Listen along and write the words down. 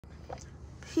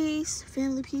Peace,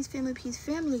 family, peace, family, peace,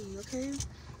 family, okay?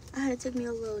 I had to take me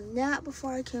a little nap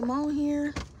before I came on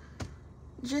here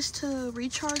just to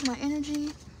recharge my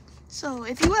energy. So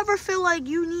if you ever feel like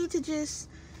you need to just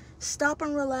stop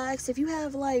and relax, if you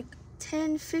have like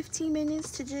 10-15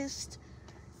 minutes to just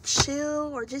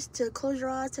chill or just to close your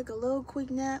eyes, take a little quick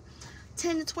nap,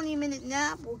 10 to 20 minute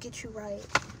nap will get you right,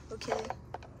 okay?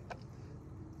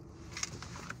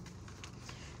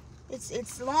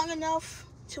 It's long enough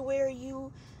to where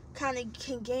you kind of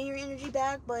can gain your energy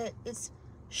back, but it's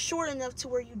short enough to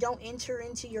where you don't enter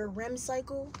into your REM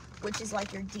cycle, which is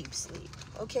like your deep sleep,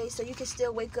 okay? So you can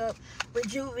still wake up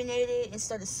rejuvenated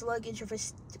instead of sluggish or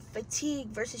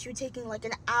fatigued, versus you taking like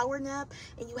an hour nap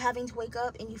and you having to wake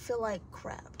up and you feel like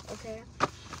crap, okay?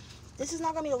 This is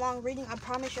not gonna be a long reading, I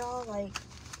promise y'all. Like,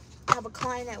 I have a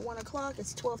client at 1 o'clock.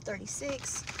 It's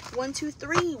 12:36. 1, 2,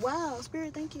 3. Wow,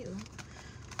 Spirit, thank you.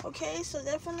 Okay, so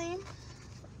definitely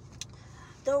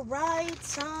the right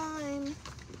time.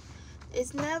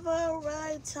 It's never a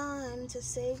right time to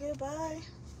say goodbye.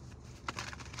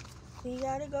 We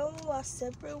gotta go our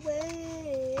separate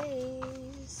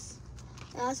ways.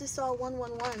 And I just saw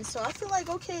 111. So I feel like,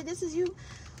 okay, this is you.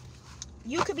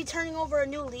 You could be turning over a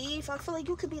new leaf. I feel like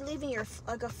you could be leaving your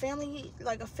family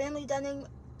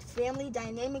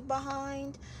dynamic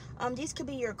behind. These could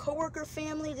be your coworker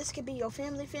family. This could be your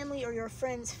family, or your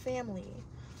friend's family.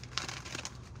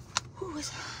 Ooh, it's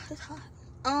hot.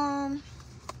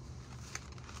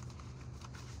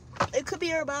 It could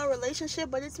be about a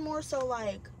relationship, but it's more so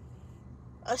like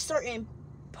a certain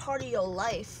part of your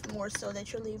life, more so,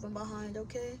 that you're leaving behind,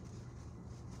 okay?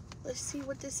 Let's see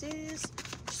what this is.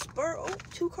 Spur. Oh,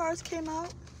 2 cards came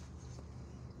out.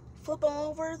 Flip them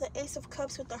over. The Ace of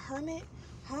Cups with the Hermit.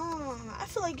 I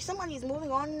feel like somebody's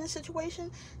moving on in this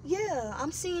situation. Yeah,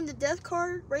 I'm seeing the Death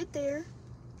card right there.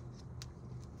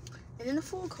 And then the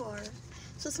Fool card.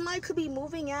 So somebody could be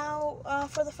moving out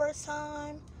for the first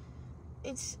time.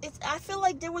 I feel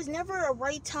like there was never a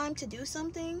right time to do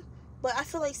something, but I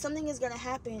feel like something is going to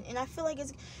happen. And I feel like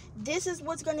this is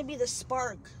what's going to be the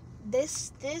spark.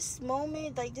 This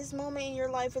moment, like this moment in your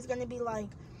life is going to be like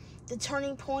the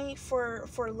turning point for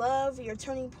love, your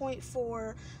turning point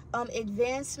for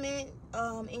advancement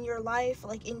in your life,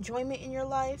 like enjoyment in your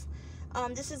life.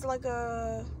 This is like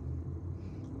a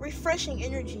refreshing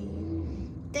energy.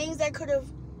 Things that could have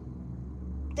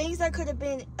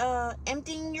been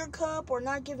emptying your cup, or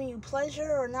not giving you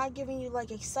pleasure, or not giving you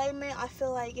like excitement. I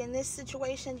feel like in this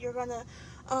situation, you're gonna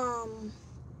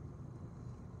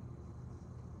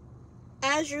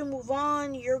as you move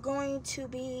on, you're going to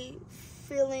be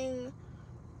feeling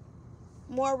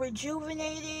more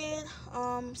rejuvenated.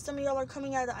 Some of y'all are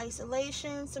coming out of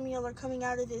isolation. Some of y'all are coming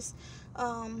out of this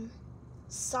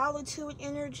solitude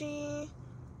energy.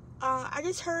 I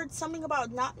just heard something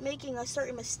about not making a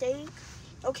certain mistake.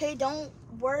 Okay, don't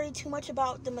worry too much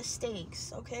about the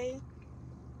mistakes, okay?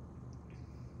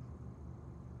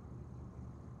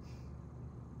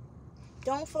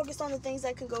 Don't focus on the things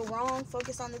that can go wrong.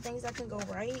 Focus on the things that can go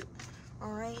right.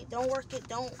 All right? Don't work.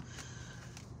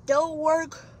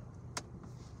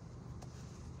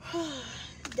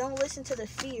 Don't listen to the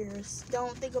fears.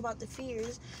 Don't think about the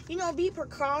fears. You know, be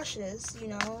precautious, you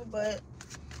know, but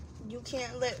you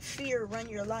can't let fear run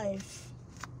your life.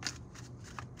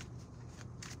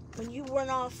 When you run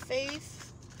off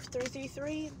faith,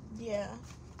 333, yeah,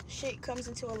 shit comes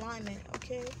into alignment,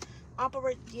 okay?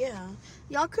 Operate, yeah.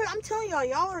 Y'all could, I'm telling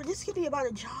y'all, this could be about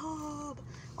a job.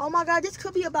 Oh my God, this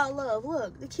could be about love.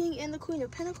 Look, the King and the Queen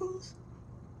of Pentacles.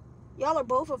 Y'all are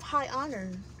both of high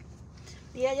honor.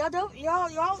 Yeah,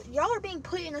 y'all are being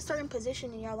put in a certain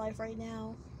position in your life right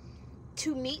now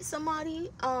to meet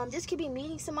somebody. This could be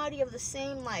meeting somebody of the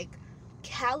same like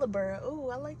caliber. Oh,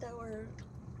 I like that word.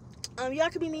 Y'all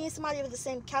could be meeting somebody of the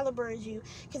same caliber as you,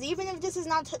 because even if this is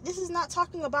not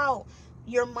talking about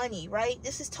your money, right?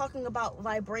 This is talking about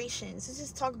vibrations. This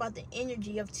is talking about the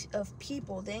energy of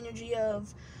people, the energy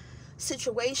of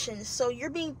situations. So you're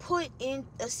being put in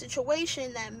a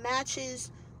situation that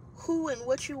matches who and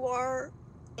what you are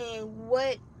and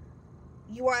what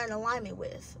you are in alignment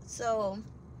with. So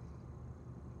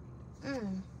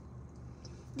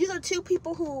these are 2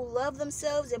 people who love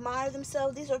themselves, admire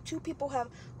themselves. These are 2 people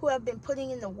who have been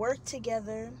putting in the work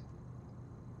together.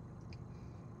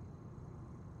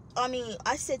 I mean,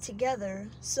 I said together.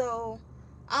 So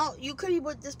you could be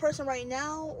with this person right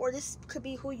now, or this could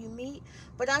be who you meet.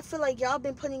 But I feel like y'all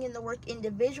been putting in the work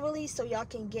individually so y'all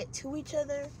can get to each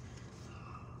other.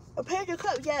 A Page of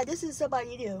Cups. Yeah, this is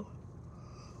somebody new.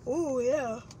 Oh,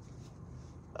 yeah.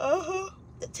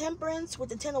 The Temperance with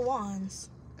the 10 of Wands.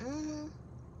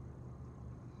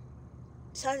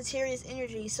 Sagittarius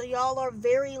energy. So y'all are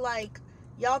very like,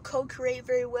 y'all co-create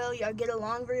very well, y'all get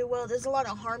along very well. There's a lot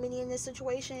of harmony in this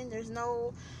situation. There's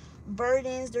no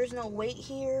burdens, there's no weight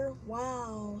here.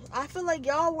 Wow, I feel like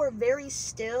y'all were very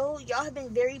still, y'all have been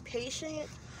very patient.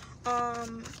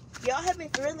 Y'all have been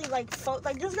really like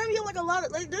there's gonna be like a lot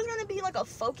of like, there's gonna be like a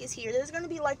focus here. There's gonna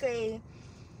be like a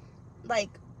like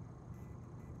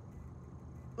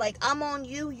I'm on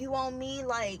you, you on me.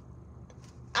 Like,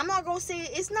 I'm not gonna say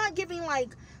it's not giving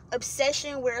like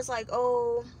obsession where it's like,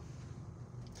 oh,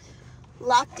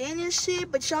 locked in and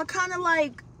shit, but y'all kind of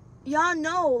like, y'all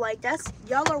know, like, that's,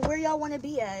 y'all are where y'all want to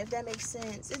be at, if that makes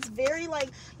sense. It's very like,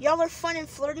 y'all are fun and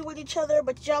flirty with each other,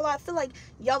 but y'all, I feel like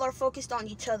y'all are focused on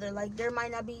each other. Like, there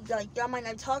might not be like, y'all might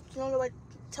not talk, you know, like,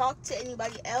 talk to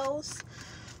anybody else.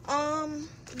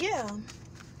 Yeah,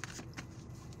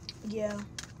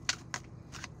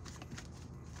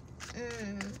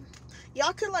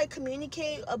 y'all could like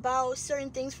communicate about certain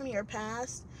things from your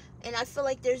past, and I feel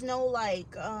like there's no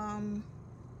like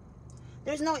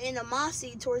there's no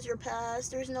animosity towards your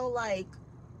past. There's no like,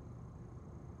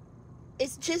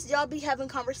 it's just y'all be having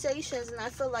conversations, and I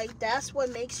feel like that's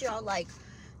what makes y'all like,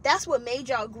 that's what made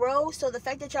y'all grow. So the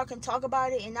fact that y'all can talk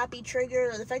about it and not be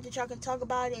triggered, or the fact that y'all can talk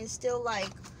about it and still like,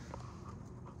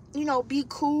 you know, be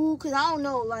cool, because I don't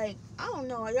know, like, I don't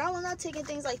know, y'all are not taking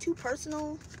things like too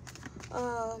personal.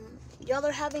 Y'all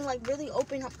are having like really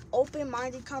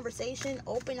open-minded conversation,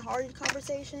 open-hearted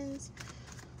conversations,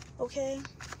 okay?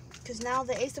 Because now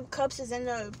the Ace of Cups is in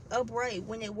the upright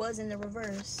when it was in the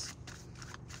reverse.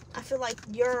 I feel like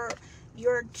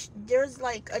there's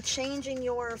like a change in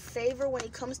your favor when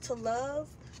it comes to love.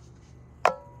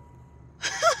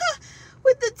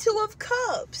 With the Two of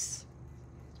Cups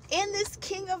and this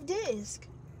King of Disc.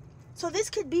 So this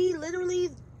could be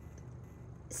literally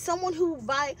someone who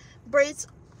vibrates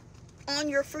on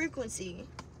your frequency.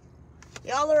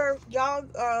 Y'all are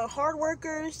hard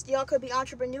workers. Y'all could be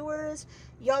entrepreneurs.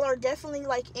 Y'all are definitely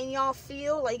like in y'all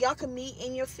field. Like, y'all can meet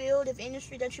in your field of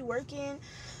industry that you work in.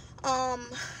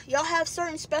 Y'all have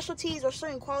certain specialties or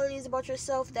certain qualities about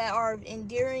yourself that are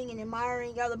endearing and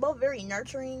admiring. Y'all are both very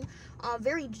nurturing,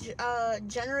 very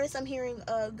generous. I'm hearing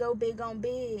go big on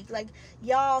big. Like,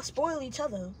 y'all spoil each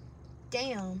other.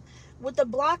 Damn. With the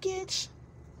blockage,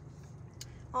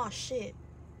 oh shit.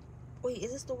 Wait,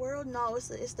 is this the world? No, it's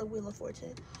the Wheel of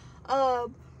Fortune.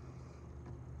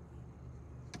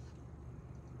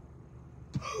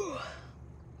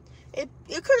 It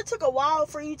could have took a while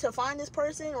for you to find this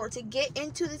person or to get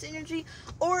into this energy.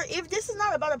 Or if this is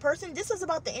not about a person, this is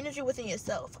about the energy within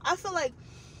yourself. I feel like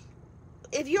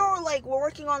if you're like, we're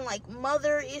working on like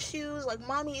mother issues, like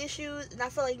mommy issues, and I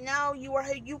feel like now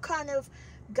you kind of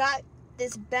got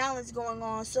this balance going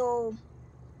on. So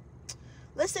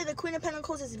let's say the Queen of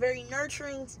Pentacles is very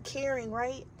nurturing, caring,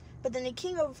 right? But then the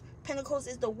King of Pentacles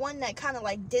is the one that kind of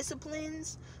like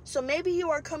disciplines. So maybe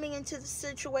you are coming into the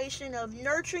situation of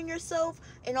nurturing yourself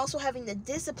and also having the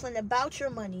discipline about your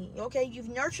money. Okay, you've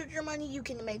nurtured your money, you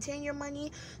can maintain your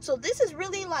money. So this is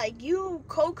really like you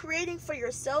co-creating for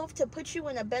yourself to put you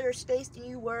in a better space than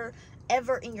you were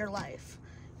ever in your life.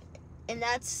 And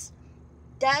that's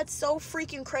so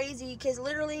freaking crazy, because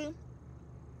literally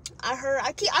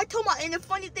I told my, and the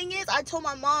funny thing is, I told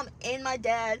my mom and my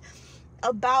dad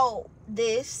about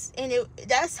this, and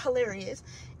that's hilarious,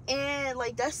 and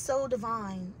like, that's so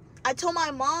divine. I told my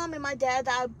mom and my dad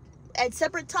that at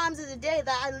separate times of the day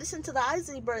that I listened to the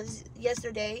Isley Brothers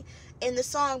yesterday in the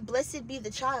song Blessed Be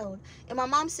the Child, and my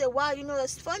mom said, wow, you know,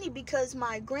 that's funny, because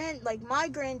my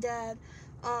granddad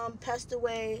passed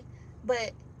away,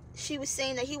 but she was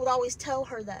saying that he would always tell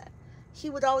her that. He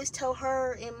would always tell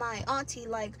her and my auntie,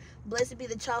 like, blessed be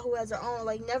the child who has her own.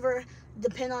 Like, never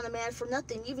depend on a man for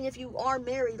nothing. Even if you are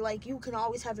married, like, you can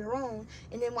always have your own.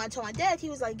 And then when I told my dad, he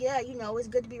was like, yeah, you know, it's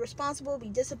good to be responsible, be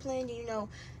disciplined, you know,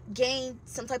 gain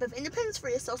some type of independence for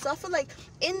yourself. So I feel like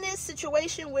in this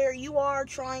situation where you are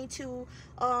trying to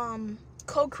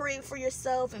co-create for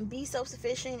yourself and be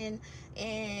self-sufficient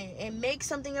and make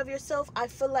something of yourself, I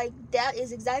feel like that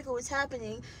is exactly what's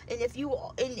happening. And if you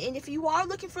are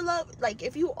looking for love, like,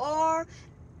 if you are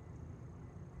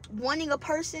wanting a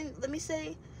person, let me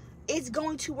say, it's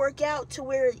going to work out to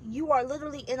where you are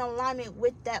literally in alignment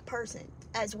with that person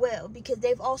as well, because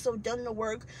they've also done the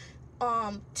work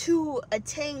to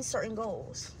attain certain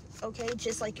goals, okay,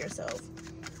 just like yourself.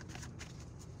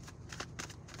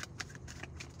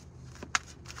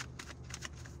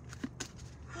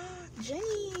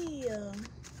 Jenny,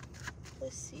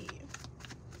 let's see,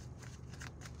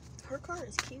 her card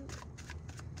is cute.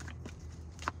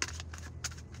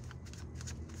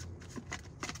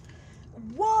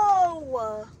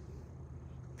 Whoa,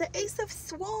 The Ace of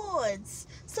Swords.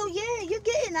 So yeah, you're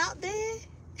getting out there.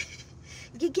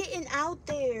 You're getting out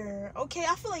there. Okay,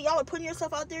 I feel like y'all are putting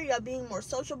yourself out there. Y'all being more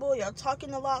sociable. Y'all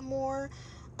talking a lot more.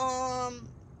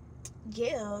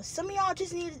 Yeah, some of y'all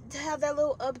just need to have that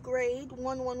little upgrade.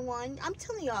 111. I'm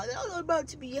telling y'all, y'all are about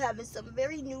to be having some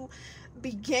very new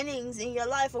beginnings in your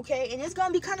life, okay? And it's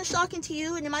gonna be kind of shocking to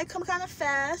you, and it might come kind of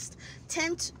fast.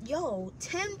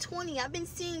 10-20. I've been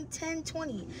seeing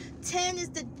 10-20.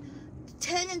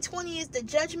 10 and 20 is the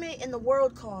Judgment and the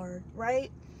World card,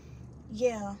 right?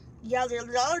 Yeah. Y'all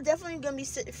are definitely going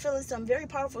to be feeling some very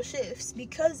powerful shifts,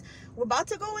 because we're about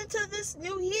to go into this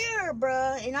new year,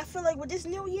 bruh. And I feel like with this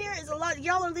new year, is a lot.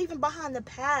 Y'all are leaving behind the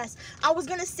past. I was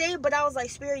going to say it, but I was like,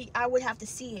 Spirit, I would have to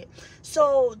see it.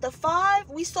 So the 5,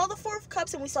 we saw the 4 of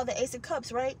Cups and we saw the Ace of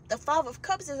Cups, right? The 5 of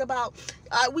Cups is about,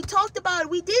 we talked about it.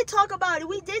 We did talk about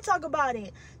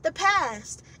it. The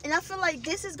past. And I feel like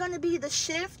this is going to be the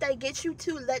shift that gets you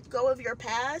to let go of your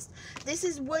past. This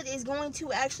is what is going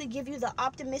to actually give you the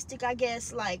optimistic, I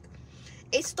guess, like,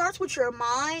 it starts with your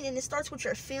mind and it starts with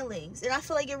your feelings. And I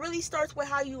feel like it really starts with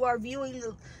how you are viewing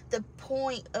the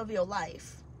point of your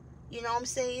life. You know what I'm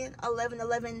saying?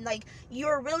 11-11, like,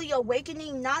 you're really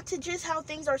awakening not to just how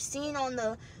things are seen on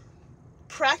the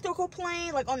practical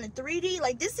plane, like on the 3D.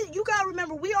 Like, this is, you gotta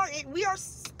remember, we are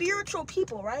spiritual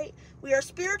people, right? We are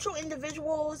spiritual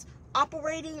individuals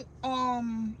operating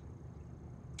on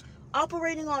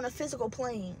a physical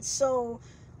plane. So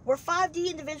we're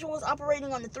 5D individuals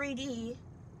operating on the 3D,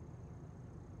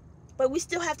 but we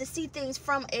still have to see things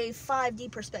from a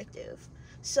 5D perspective.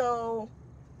 So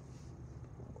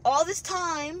all this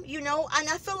time, you know, and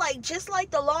I feel like just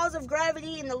like the laws of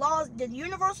gravity and the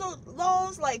universal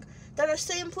laws, like, that are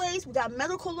set in place, we got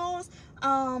medical laws.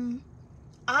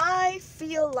 I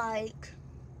feel like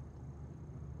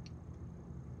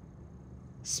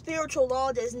spiritual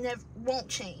law won't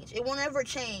change. It won't ever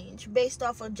change based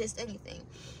off of just anything.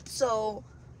 So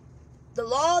the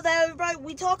law that everybody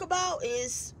we talk about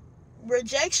is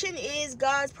rejection is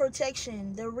God's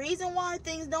protection. The reason why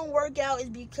things don't work out is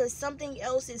because something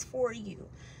else is for you.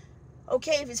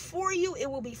 Okay, if it's for you, it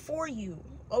will be for you.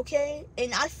 Okay,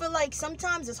 and I feel like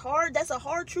sometimes it's hard. That's a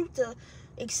hard truth to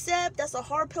accept. That's a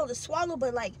hard pill to swallow.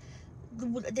 But like,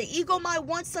 the ego might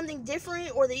want something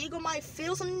different, or the ego might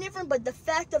feel something different, but the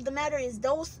fact of the matter is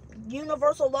those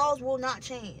universal laws will not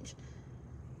change.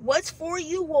 What's for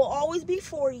you will always be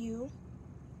for you,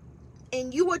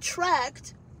 and you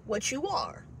attract what you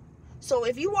are. So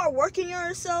if you are working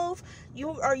yourself,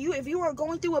 if you are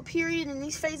going through a period in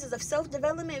these phases of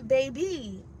self-development,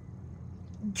 baby,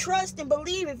 trust and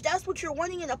believe. If that's what you're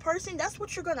wanting in a person, that's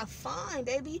what you're gonna find,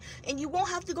 baby. And you won't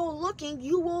have to go looking.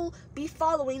 You will be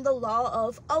following the law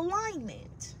of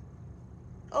alignment.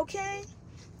 Okay?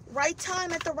 Right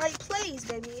time at the right place,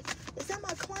 baby. Is that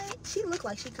my client? She look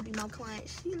like she could be my client.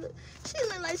 She look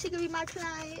like she could be my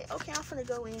client. Okay, I'm finna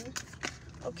go in.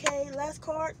 Okay, last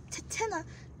card. Tenor.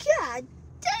 God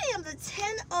damn, the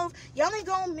 10 of, y'all ain't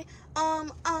gonna,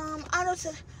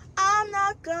 I'm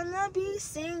not gonna be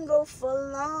single for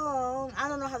long. I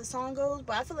don't know how the song goes,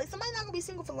 but I feel like somebody's not gonna be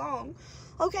single for long.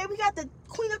 Okay, we got the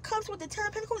Queen of Cups with the 10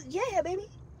 of Pentacles. Yeah, baby.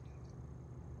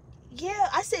 Yeah,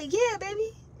 I said yeah,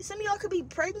 baby. Some of y'all could be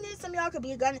pregnant. Some of y'all could be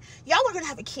y'all are gonna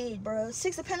have a kid, bro.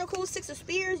 6 of Pentacles, 6 of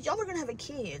Spears. Y'all are gonna have a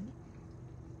kid.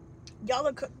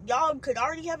 Y'all could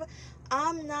already have a.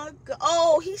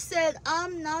 He said,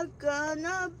 I'm not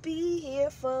gonna be here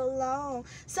for long.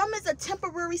 Some is a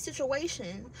temporary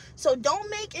situation. So don't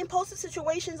make impulsive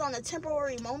situations on a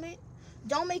temporary moment.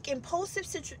 Don't make impulsive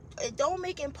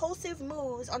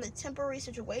moves on a temporary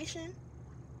situation.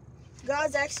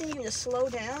 God's asking you to slow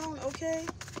down, okay?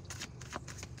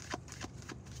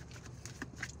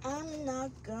 I'm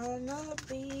not gonna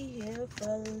be here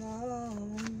for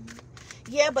long.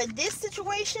 Yeah, but this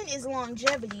situation is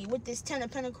longevity with this 10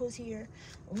 of Pentacles here.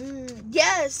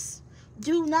 Yes.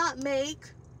 Do not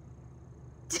make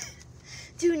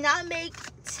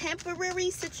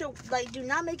temporary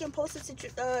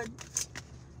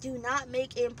do not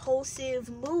make impulsive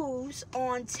moves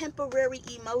on temporary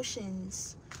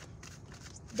emotions.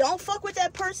 Don't fuck with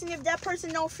that person if that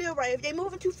person don't feel right. If they're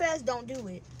moving too fast, don't do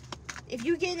it. If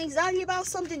you get anxiety about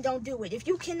something, don't do it. If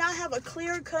you cannot have a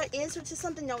clear-cut answer to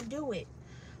something, don't do it.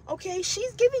 Okay,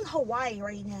 she's giving Hawaii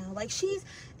right now. Like,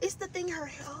 it's the thing I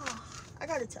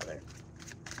gotta tell her.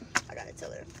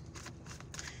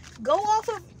 Go off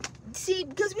of, see,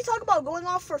 because we talk about going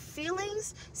off for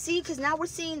feelings, see, because now we're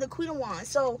seeing the Queen of Wands.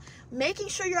 So, making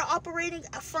sure you're operating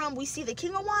from, we see the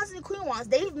King of Wands and the Queen of Wands.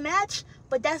 They match,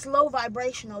 but that's low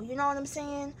vibrational. You know what I'm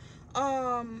saying?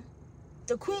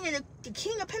 the Queen and the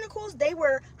King of Pentacles, they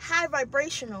were high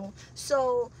vibrational.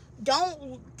 So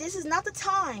this is not the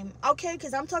time, okay?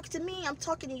 Because I'm talking to me, I'm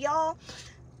talking to y'all.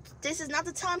 This is not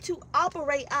the time to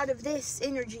operate out of this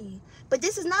energy. But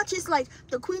this is not just like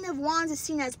the Queen of Wands is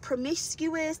seen as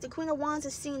promiscuous. The Queen of Wands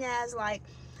is seen as like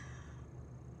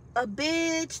a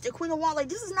bitch. The Queen of Wands, like,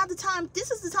 this is not the time. This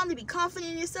is the time to be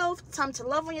confident in yourself. The time to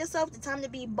love on yourself. The time to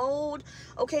be bold.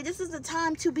 Okay, this is the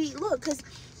time to be, look, because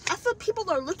I feel people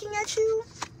are looking at you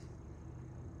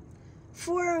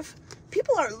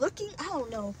people are looking, I don't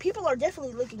know. People are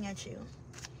definitely looking at you.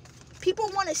 People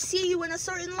want to see you in a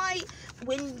certain light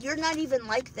when you're not even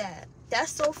like that.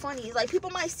 That's so funny. Like, people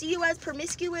might see you as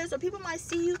promiscuous, or people might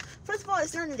see you, first of all,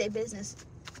 it's none of their business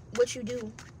what you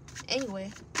do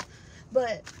anyway.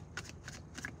 But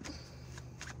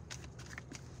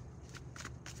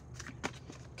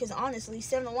because honestly,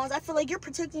 Seven of Wands, I feel like you're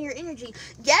protecting your energy.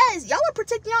 Yes, y'all are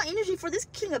protecting y'all energy for this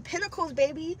King of Pentacles,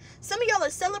 baby. Some of y'all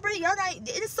are celebrating. Y'all not,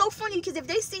 it is so funny because if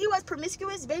they see you as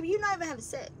promiscuous, baby, you're not even having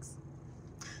sex.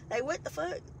 Like, what the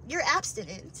fuck? You're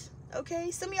abstinent,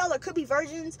 okay? Some of y'all could be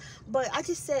virgins, but I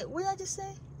just said, what did I just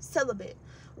say? Celibate.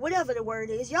 Whatever the word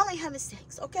is. Y'all ain't having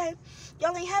sex, okay?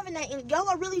 Y'all ain't having that. Y'all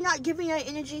are really not giving your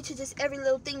energy to just every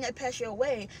little thing that passes your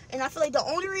way. And I feel like the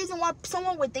only reason why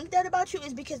someone would think that about you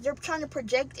is because they're trying to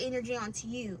project energy onto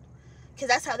you. Because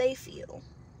that's how they feel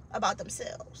about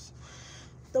themselves.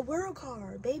 The World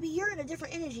card, baby, you're in a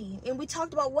different energy. And we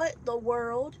talked about what? The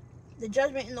world. The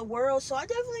judgment in the world. So I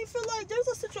definitely feel like there's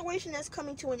a situation that's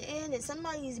coming to an end and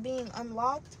somebody's being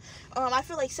unlocked. I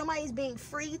feel like somebody's being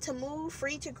free to move,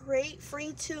 free to create,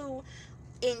 free to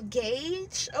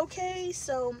engage. Okay,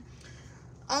 so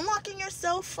unlocking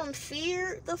yourself from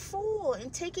fear, the Fool,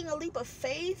 and taking a leap of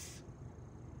faith.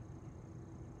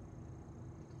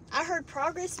 I heard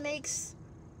progress makes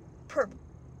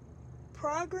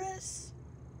progress.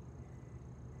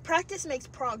 Practice makes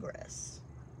progress.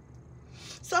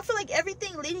 So I feel like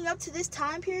everything leading up to this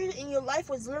time period in your life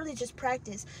was literally just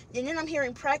practice. And then I'm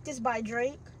hearing Practice by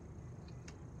Drake.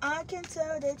 I can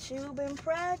tell that you've been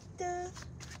practicing.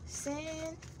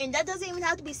 And that doesn't even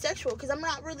have to be sexual, because I'm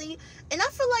not really, and I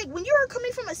feel like when you're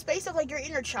coming from a space of like your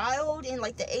inner child, and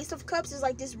like the Ace of Cups is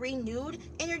like this renewed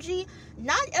energy,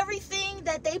 not everything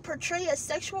that they portray as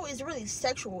sexual is really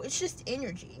sexual. It's just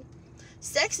energy.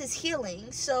 Sex is healing.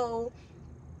 So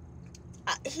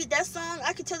that song,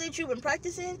 I can tell that you've been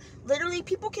practicing. Literally,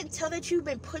 people can tell that you've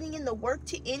been putting in the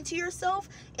work into yourself,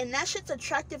 and that shit's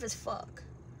attractive as fuck.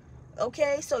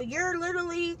 Okay, so you're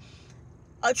literally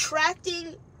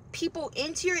attracting people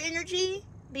into your energy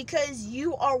because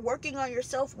you are working on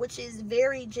yourself, which is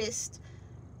very just,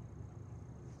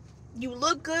 you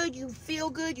look good, you feel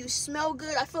good, you smell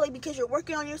good. I feel like because you're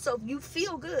working on yourself, you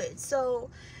feel good. So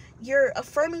you're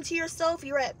affirming to yourself,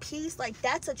 you're at peace. Like,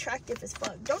 that's attractive as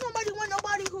fuck. Don't nobody want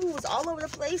nobody who's all over the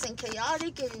place and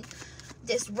chaotic and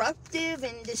disruptive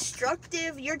and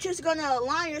destructive. You're just gonna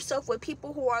align yourself with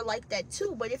people who are like that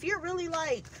too. But if you're really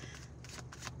like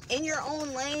in your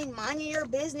own lane, minding your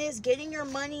business, getting your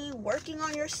money, working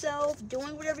on yourself,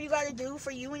 doing whatever you got to do for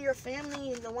you and your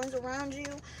family and the ones around you,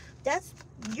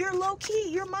 you're low key,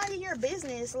 you're minding your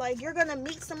business. Like, you're gonna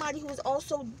meet somebody who's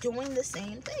also doing the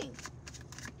same thing.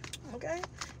 Okay,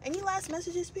 any last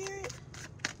messages, Spirit?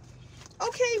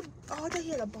 Okay. Oh, I thought he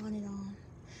had a bonnet on.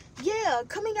 Yeah,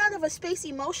 coming out of a space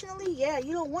emotionally, yeah,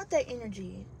 you don't want that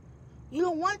energy. You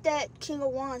don't want that King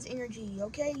of Wands energy,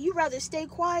 okay? You rather stay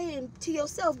quiet and to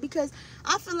yourself, because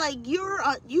I feel like you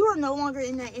are no longer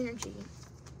in that energy.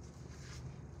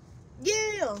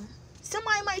 Yeah,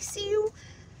 somebody might see you.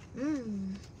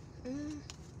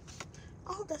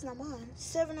 I hope that's not mine.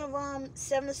 Seven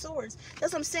of Swords.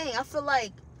 That's what I'm saying. I feel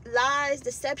like lies,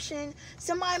 deception.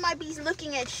 Somebody might be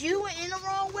looking at you in the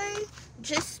wrong way.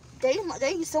 Just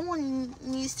someone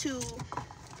needs to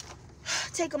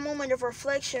take a moment of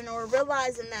reflection, or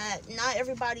realizing that not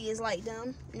everybody is like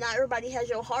them. Not everybody has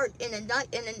your heart in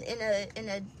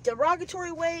a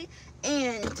derogatory way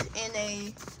and in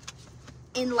a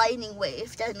enlightening way,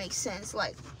 if that makes sense.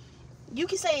 Like, you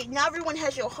can say not everyone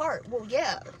has your heart. Well,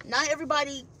 yeah, not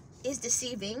everybody is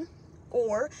deceiving,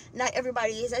 or not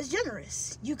everybody is as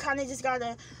generous. You kind of just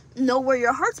gotta know where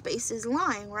your heart space is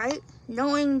lying, right?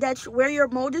 Knowing that where your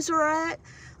motives are at.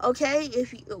 Okay,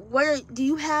 where do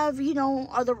you have,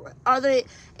 are the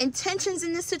intentions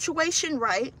in this situation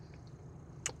right,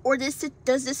 or does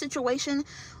this situation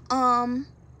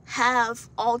have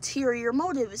ulterior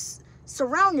motives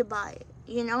surrounded by it?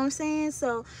 You know what I'm saying?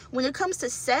 So when it comes to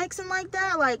sex and like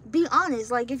that, like, be honest.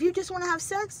 Like, if you just want to have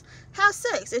sex, have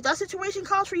sex. If that situation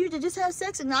calls for you to just have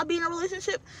sex and not be in a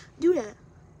relationship, do that.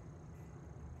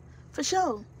 For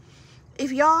sure.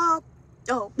 If y'all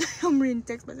Oh, I'm reading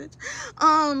text message.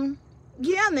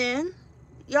 Yeah, man.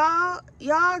 Y'all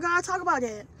gotta talk about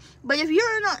that. But if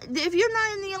you're not in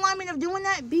the alignment of doing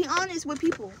that, be honest with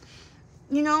people.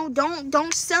 You know,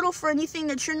 don't settle for anything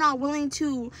that you're not willing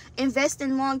to invest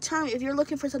in long term if you're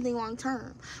looking for something long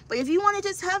term. But if you want to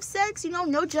just have sex, you know,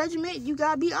 no judgment, you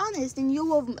gotta be honest, and you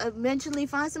will eventually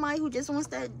find somebody who just wants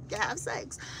to have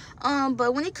sex.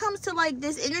 But when it comes to like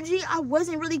this energy, I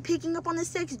wasn't really picking up on the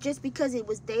sex just because it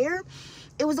was there.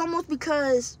 It was almost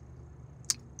because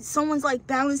someone's like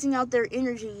balancing out their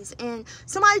energies, and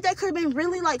somebody that could have been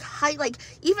really like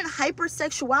even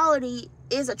hypersexuality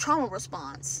is a trauma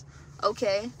response.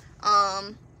 Okay.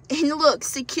 And look,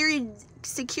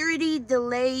 security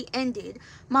delay ended.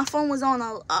 My phone was on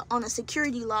a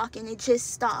security lock and it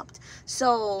just stopped.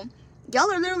 So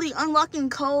y'all are literally unlocking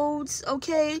codes.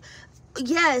 Okay.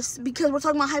 Yes, because we're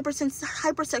talking about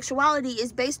hypersexuality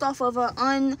is based off of an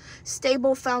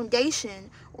unstable foundation,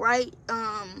 right?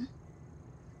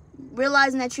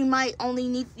 Realizing that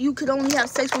you could only have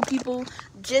sex with people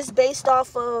just based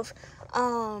off of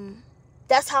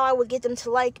that's how I would get them to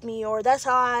like me, or that's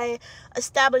how I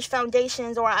establish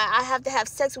foundations, or I have to have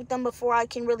sex with them before I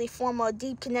can really form a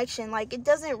deep connection. Like, it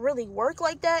doesn't really work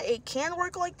like that. It can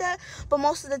work like that, but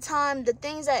most of the time the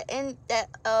things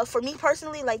for me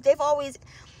personally, like, they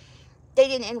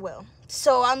didn't end well.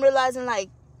 So I'm realizing, like,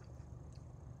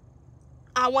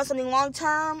 I want something long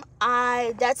term.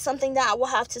 That's something that I will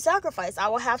have to sacrifice. I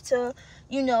will have to,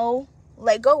 you know,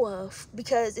 let go of,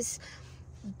 because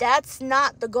that's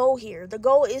not the goal here. The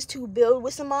goal is to build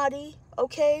with somebody,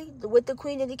 okay? With the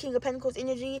Queen and the King of Pentacles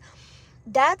energy.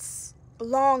 That's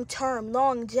long term,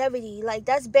 longevity. Like,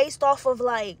 that's based off of,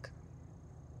 like,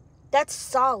 that's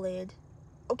solid,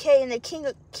 okay? And the King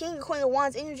and Queen of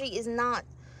Wands energy is not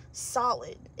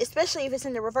solid, especially if it's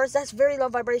in the reverse. That's very low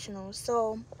vibrational.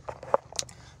 So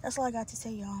that's all I got to say,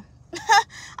 y'all.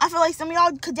 I feel like some of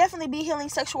y'all could definitely be healing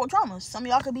sexual traumas. Some of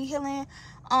y'all could be healing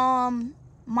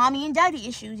mommy and daddy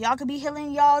issues. Y'all could be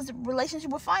healing y'all's relationship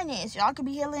with finance. Y'all could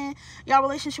be healing y'all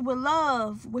relationship with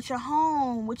love, with your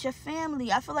home, with your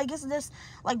family. I feel like it's this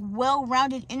like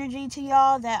well-rounded energy to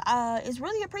y'all that is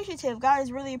really appreciative. God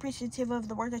is really appreciative of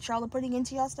the work that y'all are putting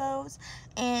into yourselves,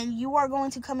 and you are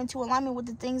going to come into alignment with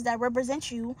the things that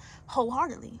represent you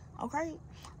wholeheartedly. Okay,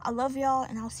 I love y'all,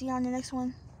 and I'll see y'all in the next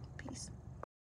one. Peace.